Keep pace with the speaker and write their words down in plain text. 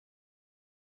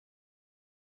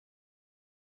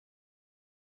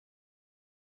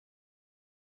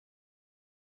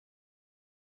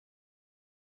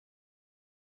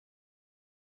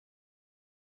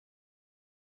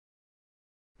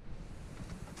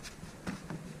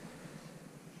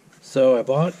So I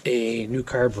bought a new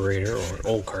carburetor, or an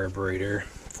old carburetor,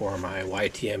 for my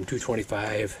YTM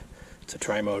 225. It's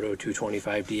a Moto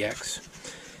 225DX,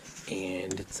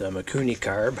 and it's a Mikuni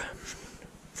carb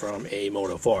from a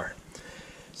Moto 4.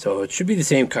 So it should be the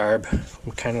same carb.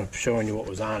 I'm kind of showing you what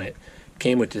was on it.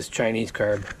 Came with this Chinese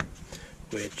carb,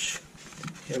 which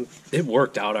it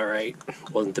worked out all right.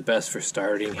 Wasn't the best for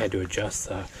starting. Had to adjust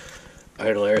the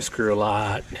idle air screw a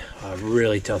lot.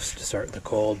 Really tough to start in the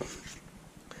cold.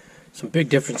 Some big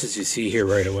differences you see here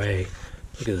right away.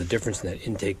 Look at the difference in that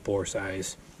intake bore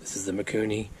size. This is the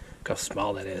Mikuni. Look how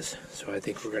small that is. So I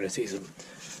think we're going to see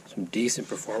some decent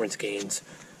performance gains.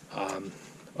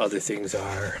 Other things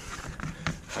are,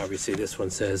 obviously this one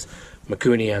says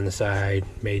Mikuni on the side,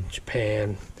 made in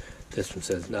Japan. This one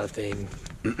says nothing.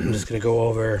 I'm just going to go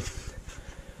over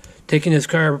taking this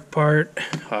car apart,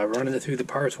 running it through the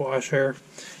parts washer,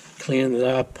 cleaning it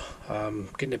up,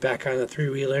 getting it back on the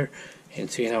three-wheeler, and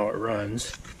seeing how it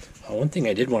runs. One thing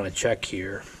I did want to check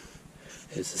here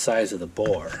is the size of the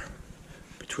bore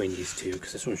between these two,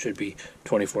 because this one should be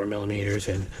 24 millimeters,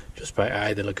 and just by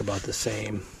eye they look about the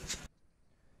same.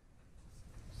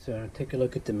 So take a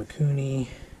look at the Mikuni.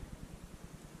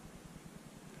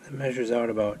 It measures out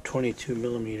about 22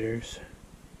 millimeters.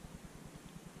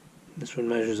 This one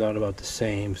measures out about the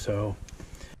same. So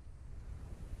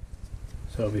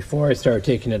before I start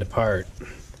taking it apart,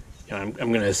 I'm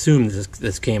going to assume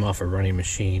this came off a running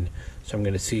machine. So I'm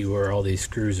going to see where all these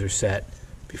screws are set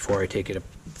before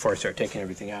I start taking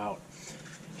everything out.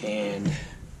 And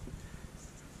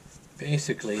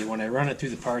basically, when I run it through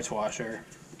the parts washer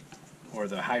or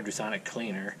the hydrosonic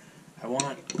cleaner, I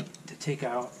want to take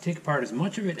apart as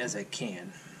much of it as I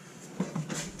can.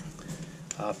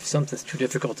 If something's too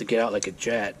difficult to get out, like a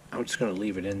jet, I'm just going to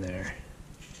leave it in there.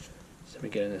 So let me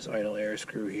get in this idle air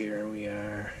screw here, and we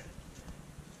are,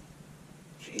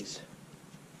 jeez,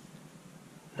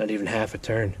 not even half a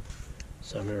turn.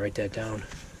 So I'm going to write that down.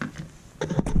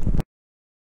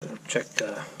 I'll check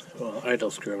the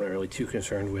idle screw. I'm not really too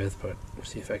concerned with, but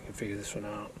let's see if I can figure this one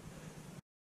out.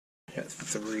 Got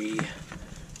 3 on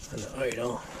the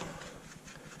idle.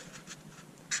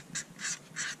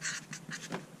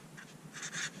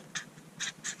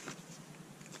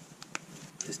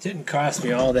 This didn't cost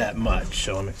me all that much,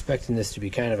 so I'm expecting this to be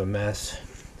kind of a mess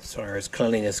as far as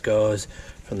cleanliness goes.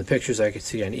 From the pictures I could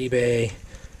see on eBay,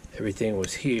 everything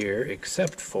was here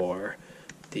except for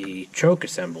the choke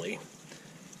assembly.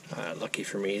 Lucky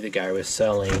for me, the guy was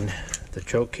selling the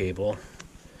choke cable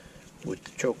with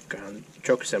the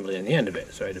choke assembly on the end of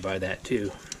it, so I had to buy that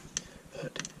too.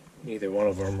 But neither one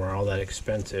of them were all that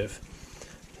expensive.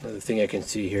 Another thing I can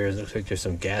see here is it looks like there's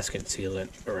some gasket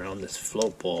sealant around this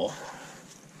float bowl.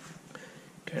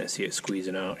 Kind of see it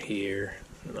squeezing out here.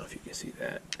 I don't know if you can see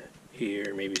that.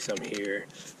 Here, maybe some here.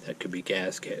 That could be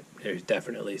gasket. There's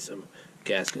definitely some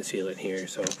gasket sealant here.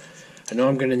 So I know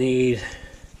I'm going to need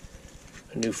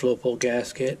a new float bowl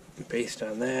gasket based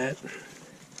on that.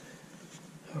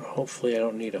 Hopefully I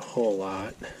don't need a whole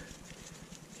lot.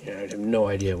 I have no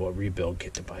idea what rebuild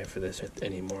kit to buy for this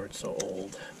anymore. It's so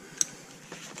old.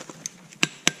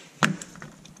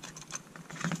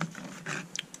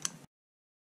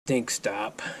 Stink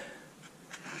stop.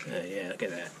 Yeah, look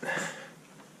at that.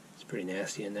 It's pretty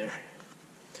nasty in there.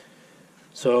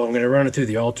 So I'm going to run it through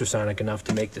the ultrasonic enough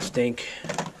to make the stink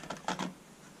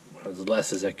as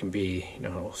less as it can be. You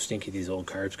know how stinky these old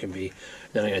carbs can be.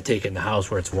 Then I'm going to take it in the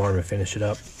house where it's warm and finish it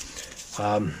up.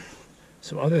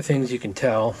 Some other things you can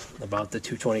tell about the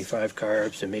 225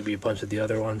 carbs and maybe a bunch of the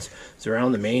other ones is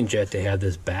around the main jet they have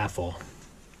this baffle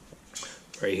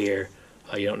right here.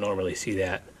 You don't normally see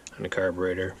that on the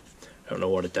carburetor. I don't know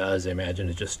what it does. I imagine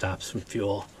it just stops some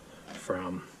fuel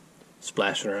from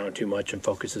splashing around too much and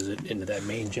focuses it into that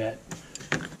main jet.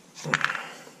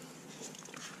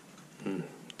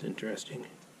 It's interesting.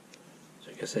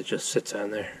 So I guess that just sits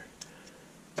on there.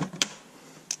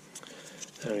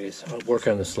 Anyways, I'll work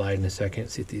on the slide in a second,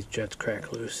 see if these jets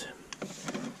crack loose.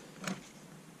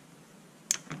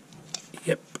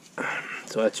 Yep.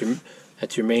 So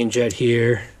that's your main jet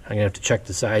here. I'm gonna have to check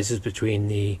the sizes between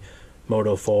the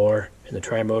Moto 4 and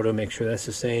the Moto, make sure that's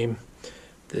the same.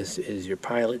 This is your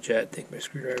pilot jet. I think my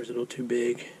screwdriver's a little too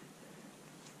big.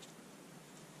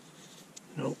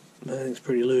 Nope, that thing's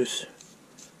pretty loose.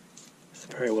 This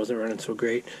probably wasn't running so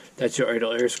great. That's your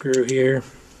idle air screw here.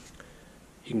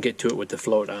 You can get to it with the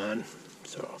float on.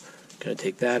 So I'm gonna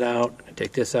take that out, I'm gonna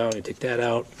take this out, I'm gonna take that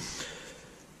out.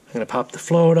 I'm gonna pop the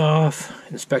float off,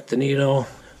 inspect the needle,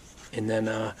 and then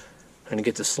I'm gonna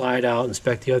get the slide out,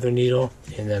 inspect the other needle,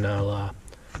 and then I'll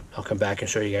come back and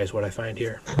show you guys what I find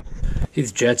here.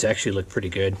 These jets actually look pretty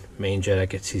good. Main jet, I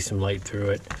could see some light through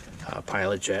it.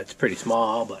 pilot jet. It's pretty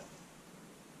small, but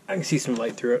I can see some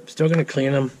light through it. Still going to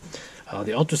clean them.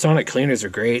 The ultrasonic cleaners are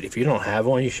great. If you don't have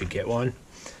one, you should get one.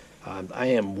 I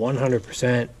am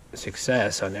 100%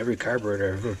 success on every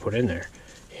carburetor I've ever put in there.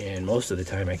 And most of the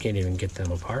time I can't even get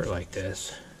them apart like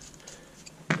this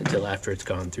until after it's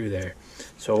gone through there.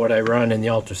 So what I run in the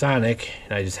ultrasonic,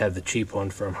 and I just have the cheap one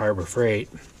from Harbor Freight,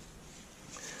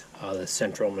 the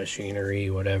Central Machinery,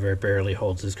 whatever, barely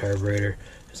holds this carburetor.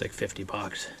 It's like 50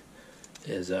 bucks.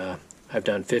 I've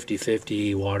done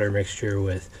 50-50 water mixture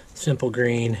with Simple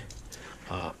Green,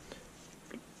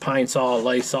 Pine Sol,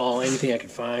 Lysol, anything I can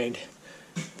find.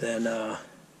 Then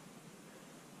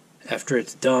after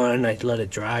it's done, I let it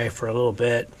dry for a little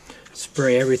bit,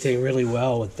 spray everything really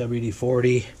well with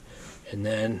WD-40, and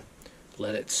then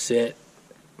let it sit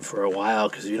for a while,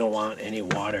 because you don't want any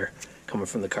water coming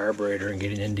from the carburetor and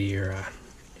getting into your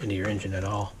engine at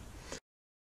all.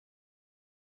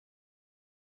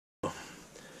 You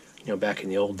know, back in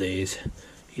the old days,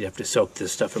 you'd have to soak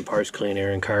this stuff in parts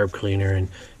cleaner and carb cleaner and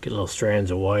get little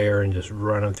strands of wire and just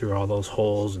run them through all those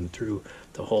holes and through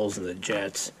the holes in the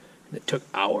jets. And it took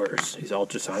hours. These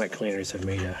ultrasonic cleaners have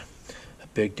made a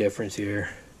big difference here.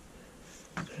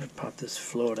 I'm going to pop this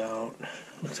float out.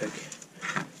 Looks like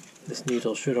this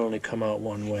needle should only come out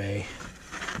one way.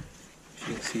 If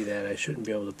you can see that, I shouldn't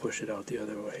be able to push it out the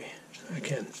other way. I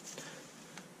can.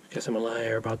 Guess I'm a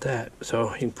liar about that.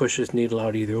 So you can push this needle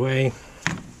out either way.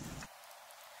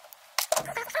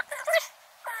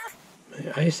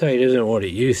 My eyesight isn't what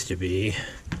it used to be,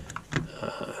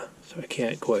 so I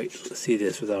can't quite see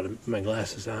this without my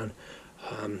glasses on.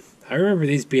 I remember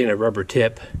these being a rubber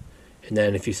tip, and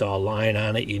then if you saw a line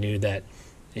on it, you knew that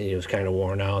it was kind of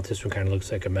worn out. This one kind of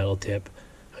looks like a metal tip.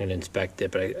 I'm going to inspect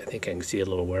it, but I think I can see a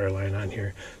little wear line on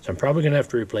here. So I'm probably going to have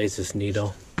to replace this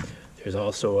needle. There's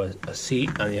also a seat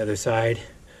on the other side,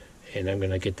 and I'm going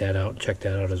to get that out and check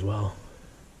that out as well.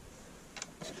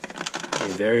 Be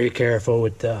very careful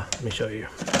with the, let me show you.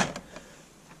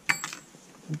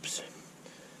 Oops.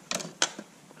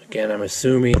 Again, I'm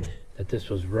assuming that this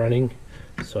was running,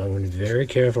 so I'm going to be very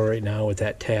careful right now with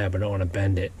that tab. I don't want to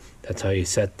bend it. That's how you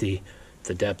set the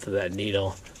depth of that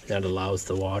needle. That allows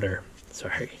the water,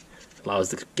 allows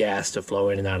the gas to flow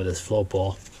in and out of this float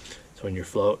bowl. So when your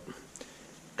float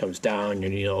comes down,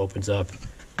 your needle opens up,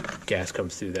 gas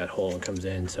comes through that hole and comes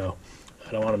in. So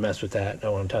I don't want to mess with that. I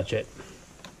don't want to touch it.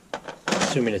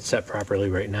 Assuming it's set properly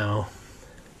right now.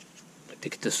 I like to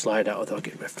get this slide out without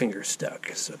getting my fingers stuck.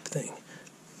 It's a thing.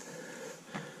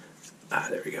 Ah,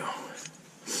 there we go.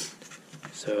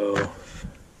 So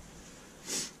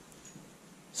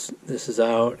this is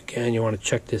out. Again, you want to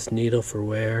check this needle for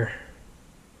wear.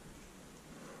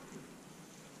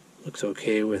 Looks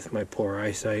okay with my poor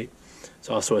eyesight. There's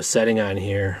also a setting on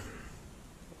here.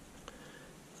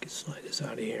 I can slide this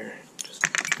out of here. Just,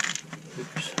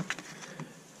 oops.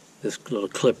 This little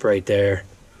clip right there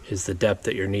is the depth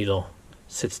that your needle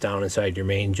sits down inside your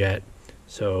main jet.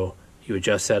 So you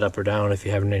adjust that up or down if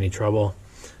you're having any trouble.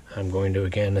 I'm going to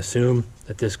again assume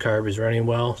that this carb is running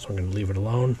well, so I'm going to leave it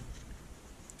alone.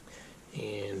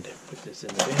 And put this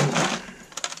in the bin.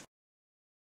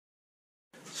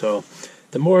 So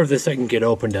the more of this I can get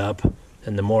opened up,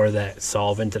 and the more of that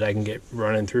solvent that I can get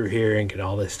running through here and get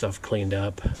all this stuff cleaned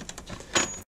up.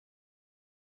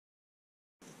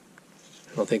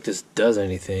 I don't think this does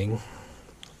anything.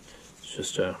 It's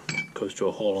just goes to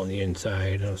a hole on the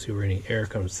inside. I don't see where any air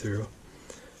comes through.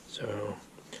 So,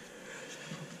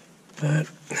 but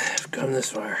I've come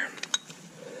this far.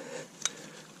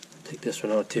 Take this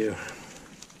one out too.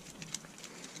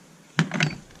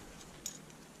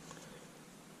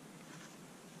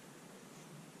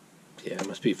 Yeah, it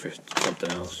must be for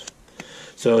something else.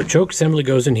 So choke assembly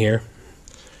goes in here,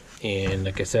 and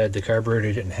like I said, the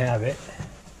carburetor didn't have it,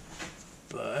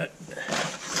 but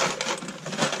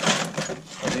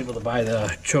I was able to buy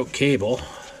the choke cable.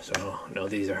 So no,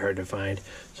 these are hard to find.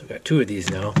 So I've got two of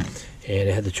these now, and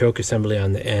it had the choke assembly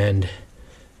on the end.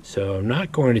 So I'm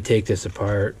not going to take this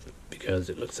apart because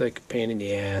it looks like a pain in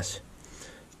the ass,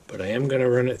 but I am going to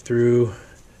run it through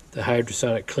the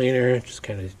hydrosonic cleaner, just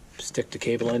kind of stick the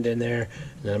cable end in there,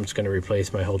 and then I'm just going to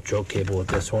replace my whole choke cable with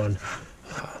this one.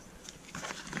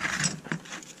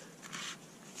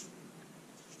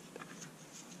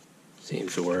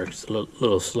 Seems to work. It's a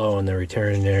little slow on the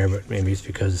return there, but maybe it's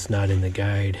because it's not in the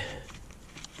guide.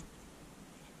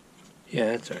 Yeah,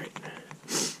 that's alright.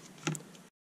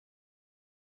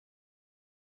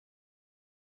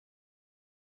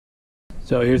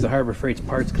 So here's the Harbor Freight's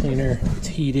parts cleaner. It's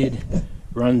heated,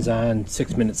 runs on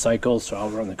 6-minute cycles, so I'll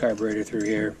run the carburetor through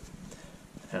here.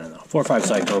 I don't know, 4 or 5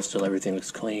 cycles till everything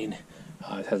looks clean.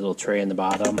 It has a little tray in the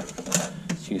bottom,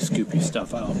 so you can scoop your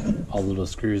stuff out. All the little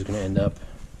screws are going to end up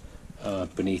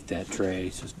beneath that tray,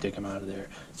 so just dig them out of there.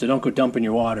 So don't go dumping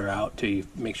your water out till you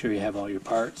make sure you have all your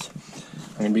parts.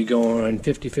 I'm going to be going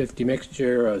 50-50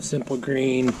 mixture of simple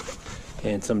green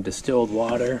and some distilled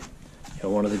water. You know,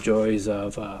 one of the joys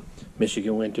of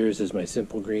Michigan winters is my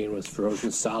simple green was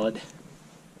frozen solid.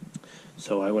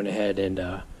 So I went ahead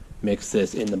and mixed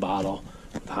this in the bottle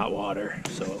with hot water.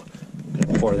 So I'm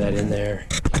going to pour that in there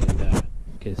and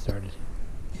get it started.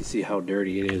 You see how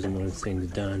dirty it is when this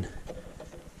thing's done.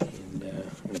 And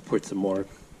I'm going to put some more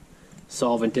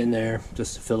solvent in there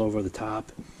just to fill over the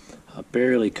top.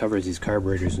 Barely covers these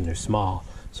carburetors and they're small.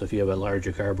 So if you have a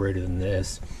larger carburetor than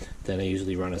this, then I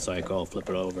usually run a cycle, flip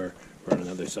it over, run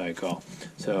another cycle.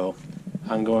 So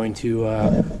I'm going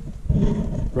to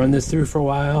run this through for a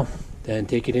while, then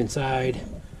take it inside.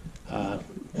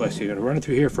 Well, so you're going to run it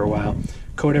through here for a while,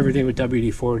 coat everything with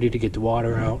WD-40 to get the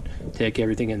water out, take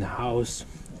everything in the house,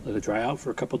 let it dry out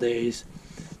for a couple days,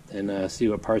 then see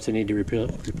what parts I need to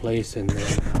replace, and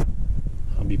then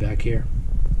I'll be back here.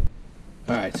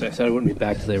 Alright, so I said I wouldn't be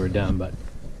back till they were done, but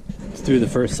it's through the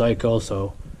first cycle,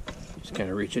 so just kind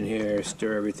of reach in here,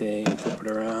 stir everything, flip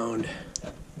it around.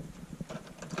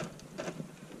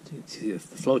 See if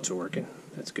the floats are working.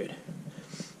 That's good.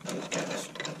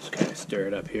 Just kind of stir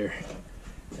it up here.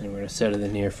 And we're going to set it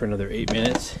in here for another 8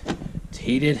 minutes. It's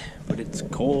heated, but it's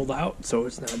cold out, so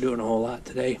it's not doing a whole lot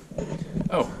today.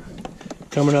 Oh,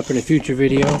 coming up in a future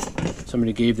video,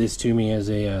 somebody gave this to me as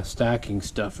a stocking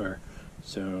stuffer.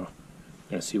 So I'm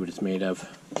going to see what it's made of.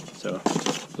 So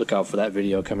look out for that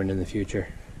video coming in the future.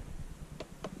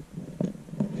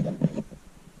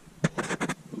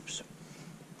 Oops.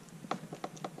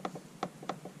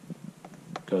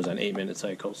 Goes on 8-minute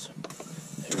cycles.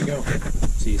 There we go.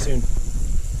 See you soon.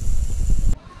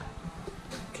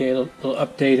 Okay, a little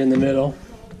update in the middle.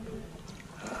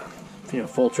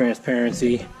 Full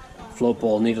transparency. Float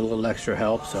bowl needed a little extra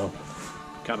help, so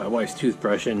got my wife's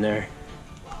toothbrush in there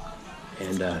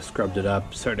and scrubbed it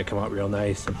up. Starting to come out real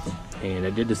nice. And I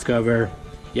did discover,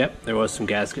 yep, there was some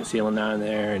gasket sealing on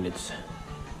there, and it's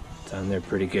on there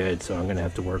pretty good. So I'm gonna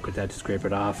have to work with that to scrape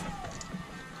it off.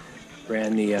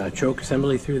 Ran the choke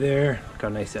assembly through there. Look how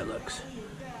nice that looks.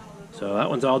 So that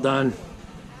one's all done,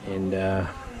 and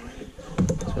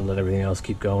just gonna let everything else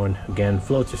keep going. Again,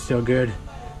 floats are still good,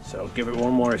 so give it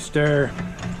one more stir.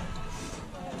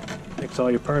 Mix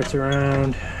all your parts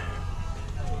around.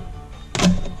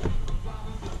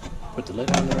 Put the lid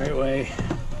on the right way,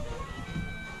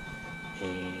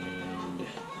 and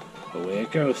away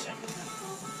it goes.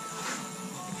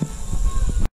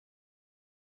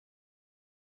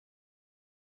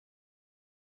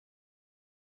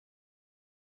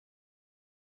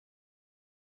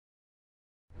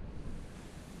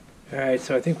 Alright,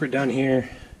 so I think we're done here.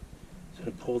 So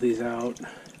to pull these out,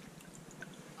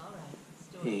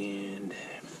 and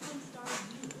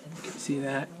you can see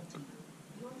that.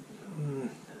 I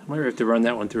might have to run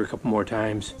that one through a couple more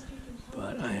times,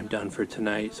 but I am done for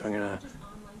tonight. So I'm gonna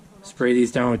spray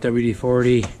these down with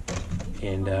WD-40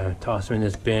 and toss them in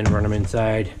this bin, run them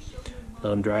inside,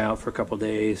 let them dry out for a couple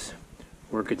days.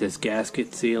 Work at this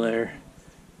gasket sealer.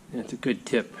 And it's a good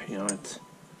tip, it's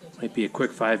might be a quick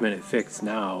 5-minute fix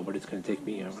now, but it's going to take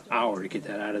me an hour to get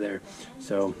that out of there.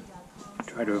 So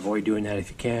try to avoid doing that if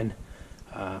you can.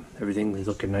 Everything is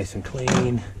looking nice and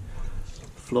clean.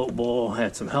 Float bowl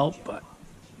had some help, but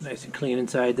nice and clean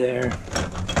inside there.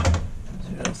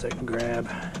 See what else I can grab.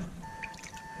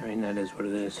 I mean, that is what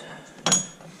it is,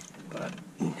 but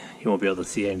you won't be able to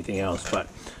see anything else. But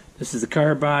this is the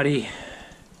carb body.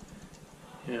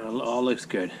 It all looks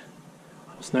good.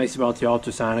 What's nice about the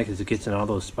ultrasonic is it gets in all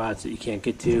those spots that you can't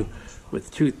get to with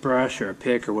a toothbrush or a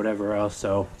pick or whatever else.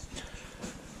 So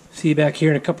see you back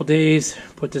here in a couple days.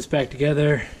 Put this back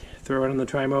together, throw it on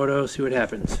the Moto, see what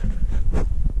happens.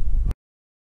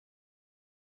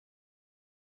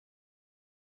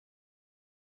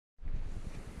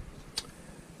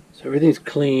 So everything's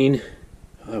clean.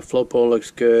 Float bowl looks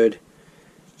good.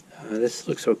 This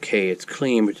looks okay. It's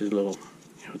clean, but just a little,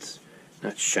 it's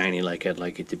not shiny like I'd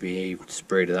like it to be.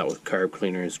 Sprayed it out with carb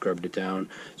cleaner and scrubbed it down.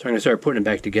 So I'm going to start putting it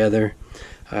back together.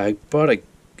 I bought a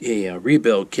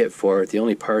rebuild kit for it. The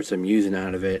only parts I'm using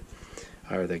out of it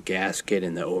are the gasket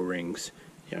and the O-rings.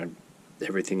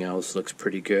 Everything else looks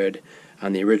pretty good.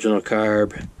 On the original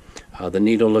carb, the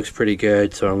needle looks pretty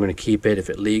good, so I'm going to keep it if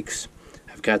it leaks.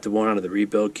 I've got the one out of the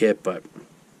rebuild kit, but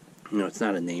it's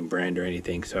not a name brand or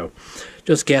anything. So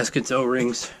just gaskets,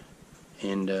 O-rings,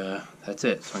 and that's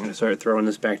it. So I'm going to start throwing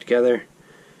this back together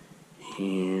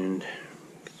and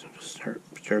start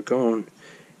going.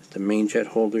 The main jet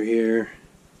holder here.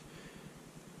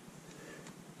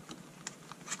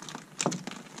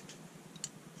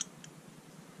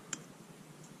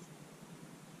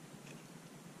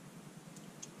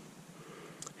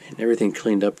 Everything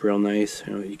cleaned up real nice.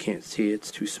 You know, you can't see it's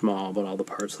too small, but all the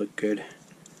parts look good.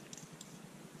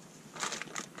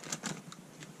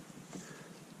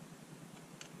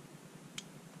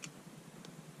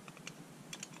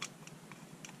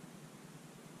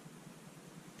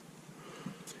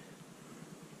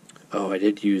 Oh, I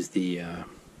did use the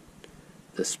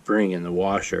spring and the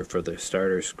washer for the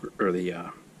starter screw, or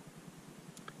the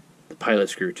pilot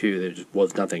screw too. There just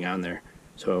was nothing on there,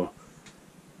 so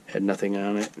had nothing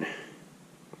on it.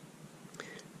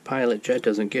 Pilot jet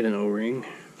doesn't get an O-ring,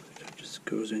 so it just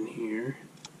goes in here.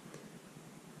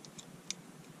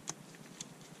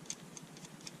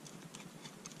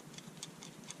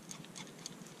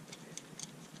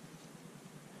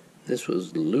 This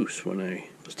was loose when I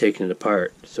was taking it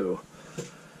apart, so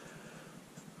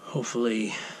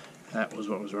hopefully that was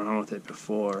what was wrong with it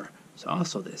before. It's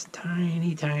also this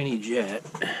tiny, tiny jet.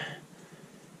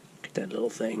 Look at that little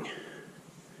thing.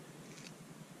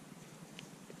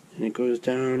 And it goes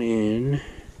down in,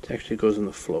 it actually goes in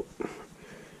the float. It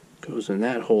goes in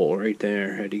that hole right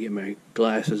there. I had to get my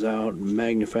glasses out,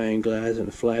 magnifying glass and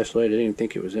a flashlight. I didn't even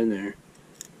think it was in there.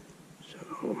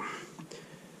 So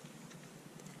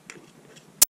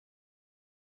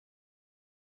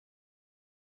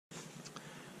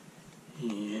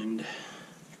and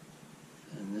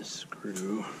this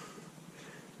screw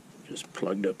just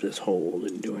plugged up this hole,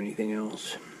 didn't do anything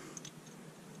else.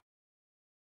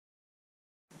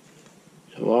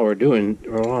 So while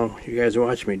while you guys are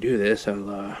watching me do this,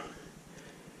 I'll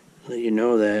let you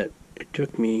know that it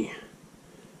took me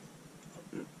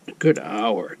a good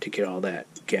hour to get all that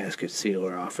gasket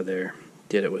sealer off of there.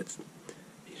 Did it with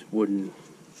these wooden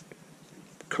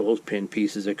clothespin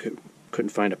pieces. I couldn't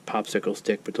find a popsicle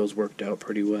stick, but those worked out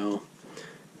pretty well.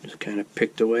 Just kind of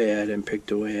picked away at it and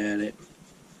picked away at it.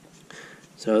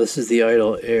 So this is the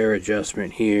idle air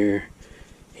adjustment here,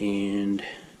 and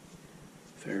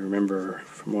if I remember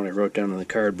from what I wrote down on the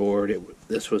cardboard,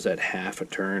 this was at half a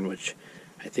turn, which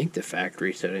I think the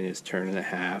factory setting is turn and a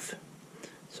half.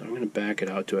 So I'm going to back it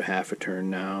out to a half a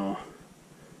turn now,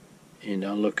 and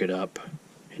I'll look it up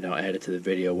and I'll add it to the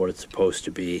video what it's supposed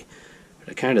to be. But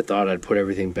I kind of thought I'd put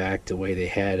everything back the way they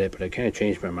had it, but I kind of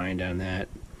changed my mind on that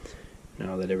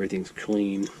now that everything's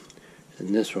clean.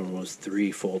 And this one was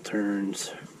 3 full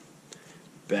turns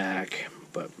back,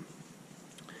 but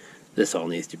this all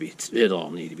needs to be, it'll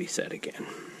all need to be set again.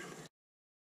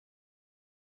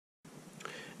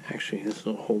 Actually, this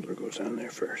little holder goes on there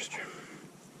first.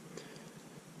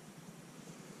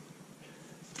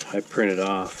 I printed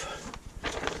off,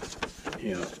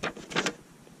 you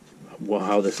know,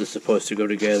 how this is supposed to go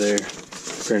together.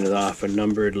 Printed off a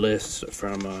numbered list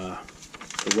from the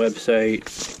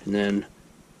website, and then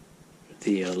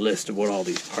the list of what all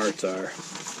these parts are.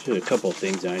 There's a couple of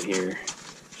things on here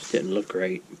just didn't look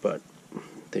right, but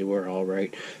they were all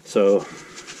right. So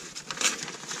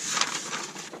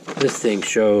this thing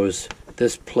shows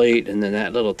this plate and then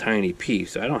that little tiny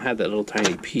piece. I don't have that little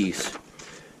tiny piece,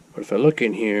 but if I look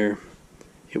in here,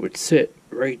 it would sit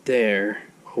right there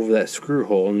over that screw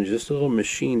hole, and there's just a little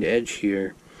machined edge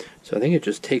here. So I think it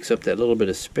just takes up that little bit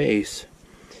of space,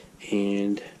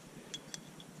 and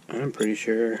I'm pretty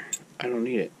sure I don't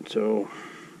need it. So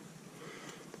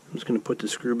I'm just going to put the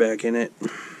screw back in it.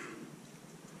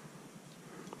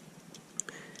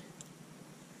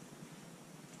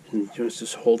 And it's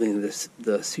just holding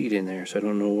the seat in there, so I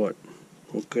don't know what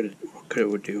good it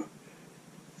would do.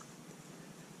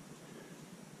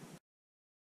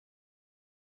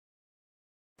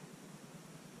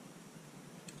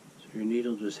 So your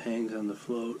needle just hangs on the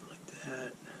float like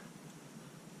that.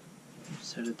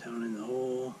 Set it down in the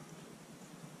hole.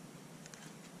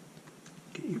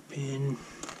 Get your pin.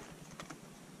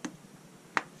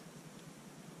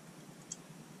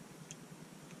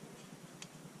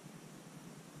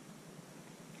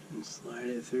 And slide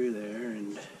it through there,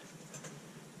 and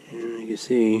you can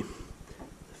see the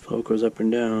float goes up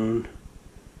and down.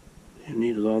 The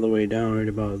needle's all the way down right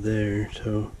about there,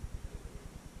 so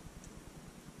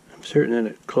I'm certain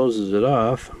that it closes it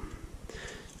off.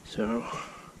 So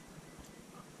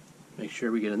make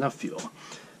sure we get enough fuel.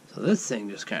 So this thing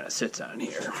just kind of sits on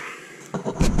here.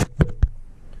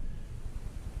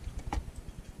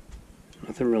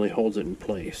 Nothing really holds it in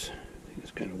place. I think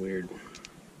it's kind of weird.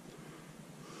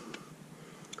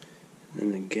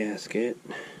 And then the gasket.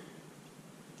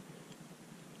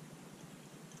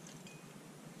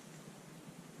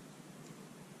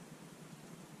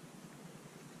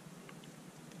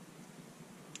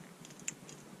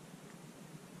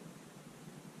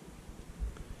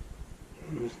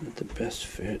 It's not the best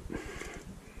fit.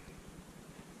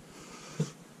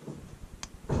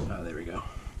 Oh, there we go.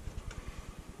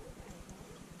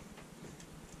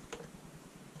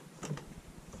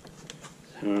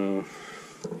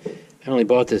 only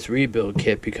bought this rebuild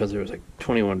kit because it was like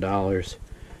 $21.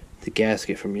 The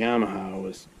gasket from Yamaha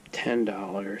was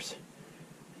 $10.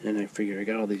 And I figured I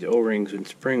got all these O-rings and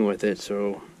spring with it,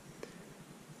 so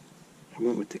I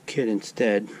went with the kit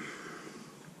instead.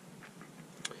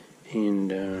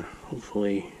 And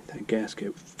hopefully that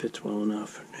gasket fits well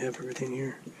enough. I have everything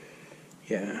here.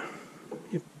 Yeah.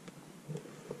 Yep.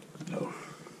 Oh,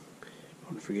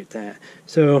 don't forget that.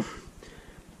 So,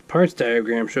 parts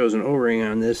diagram shows an O-ring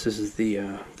on this. This is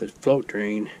the float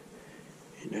drain,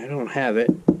 and I don't have it.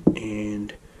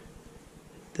 And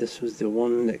this was the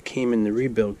one that came in the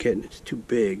rebuild kit, and it's too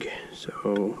big.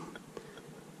 So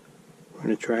we're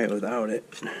gonna try it without it,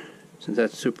 since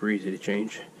that's super easy to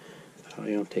change. I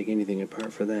don't take anything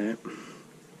apart for that.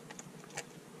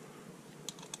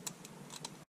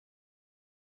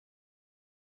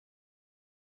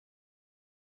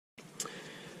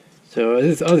 So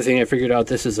this other thing I figured out,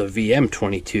 this is a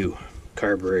VM22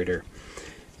 carburetor.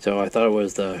 So I thought it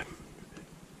was the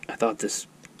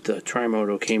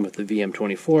Tri-Moto came with the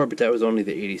VM24, but that was only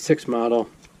the 86 model.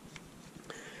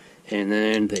 And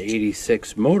then the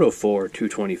 86 Moto 4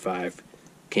 225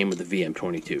 came with the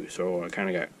VM22. So I kind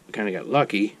of got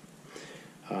lucky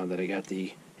that I got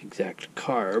the exact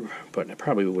carb, but I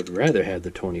probably would rather have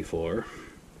the 24.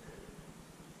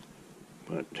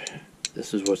 But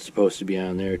this is what's supposed to be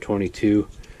on there, 22.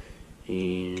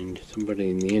 And somebody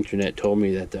in the internet told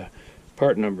me that the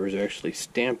part numbers are actually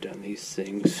stamped on these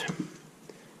things.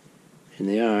 And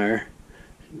they are.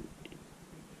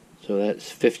 So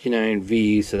that's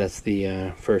 59V, so that's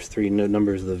the first three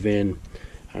numbers of the VIN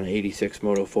on an 86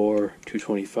 Moto 4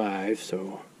 225.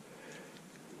 So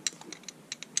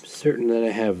I'm certain that I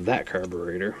have that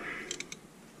carburetor.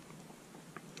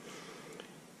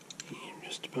 I'm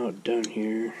just about done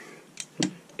here.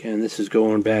 Again, this is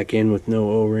going back in with no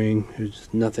O-ring. There's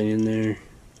nothing in there.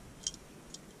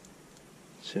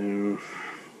 So you'll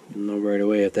know right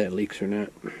away if that leaks or not.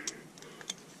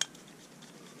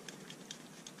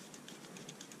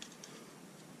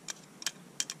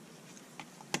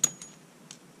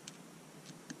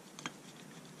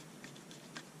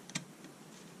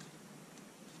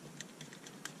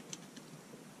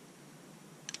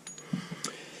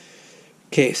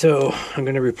 Okay, so I'm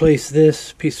going to replace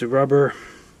this piece of rubber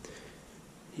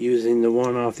using the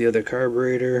one off the other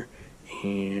carburetor,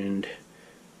 and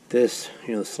this,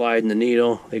 the slide and the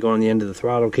needle, they go on the end of the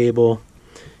throttle cable,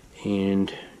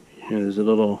 and there's a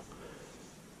little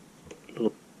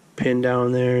pin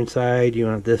down there inside. You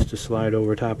want this to slide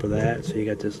over top of that, so you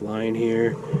got this line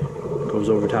here, goes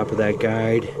over top of that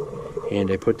guide,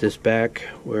 and I put this back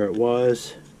where it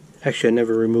was. Actually, I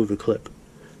never removed the clip,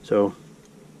 so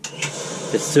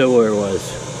it's still where it was.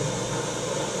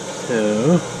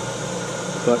 So,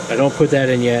 but I don't put that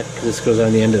in yet because this goes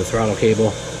on the end of the throttle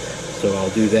cable. So I'll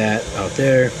do that out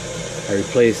there. I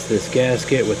replace this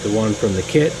gasket with the one from the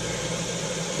kit,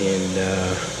 and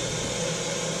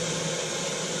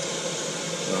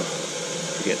well,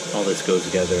 forget, all this goes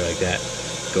together like that.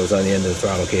 Goes on the end of the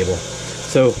throttle cable.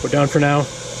 So we're done for now.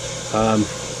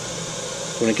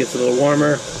 When it gets a little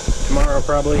warmer, tomorrow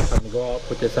probably, I'm gonna go out,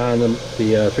 put this on the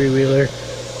three-wheeler,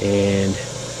 and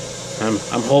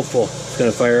I'm hopeful it's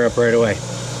gonna fire up right away.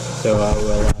 So I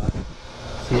will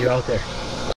see you out there.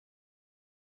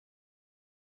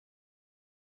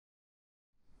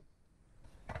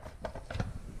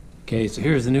 Okay, so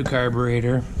here's the new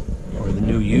carburetor, or the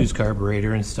new used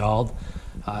carburetor installed.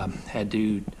 Had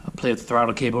to play with the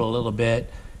throttle cable a little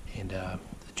bit and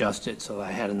adjust it so that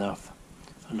I had enough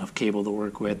cable to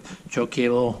work with. Choke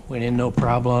cable went in no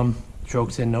problem.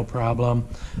 Choke's in no problem.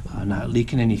 Not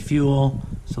leaking any fuel,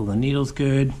 so the needle's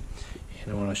good.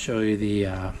 And I want to show you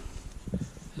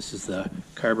this is the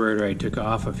carburetor I took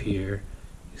off of here.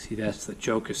 You see that's the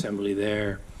choke assembly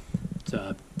there. It's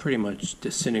pretty much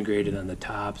disintegrated on the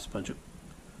tops, bunch of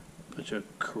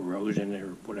corrosion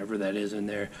or whatever that is in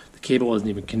there. The cable wasn't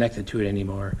even connected to it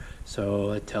anymore,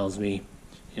 so it tells me,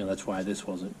 that's why this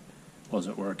wasn't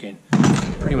working.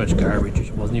 Pretty much garbage.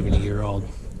 It wasn't even a year old.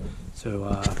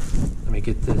 So let me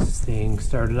get this thing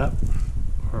started up,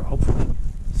 or hopefully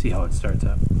see how it starts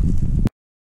up.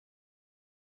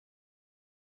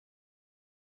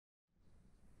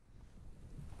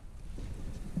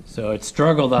 So it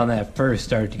struggled on that first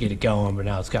start to get it going, but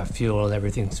now it's got fuel and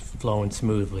everything's flowing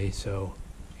smoothly. So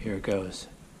here it goes.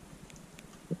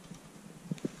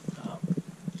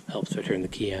 Helps if I turn the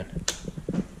key on.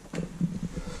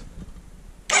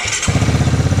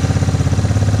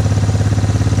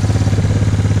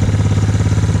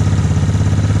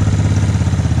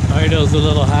 Idle's a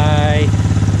little high.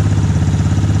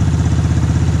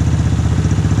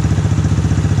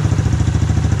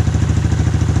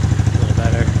 A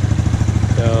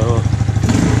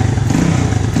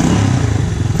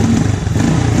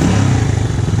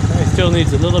Still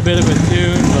needs a little bit of a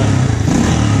tune, but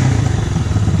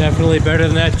definitely better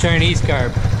than that Chinese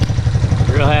carb.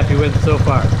 Real happy with it so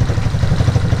far.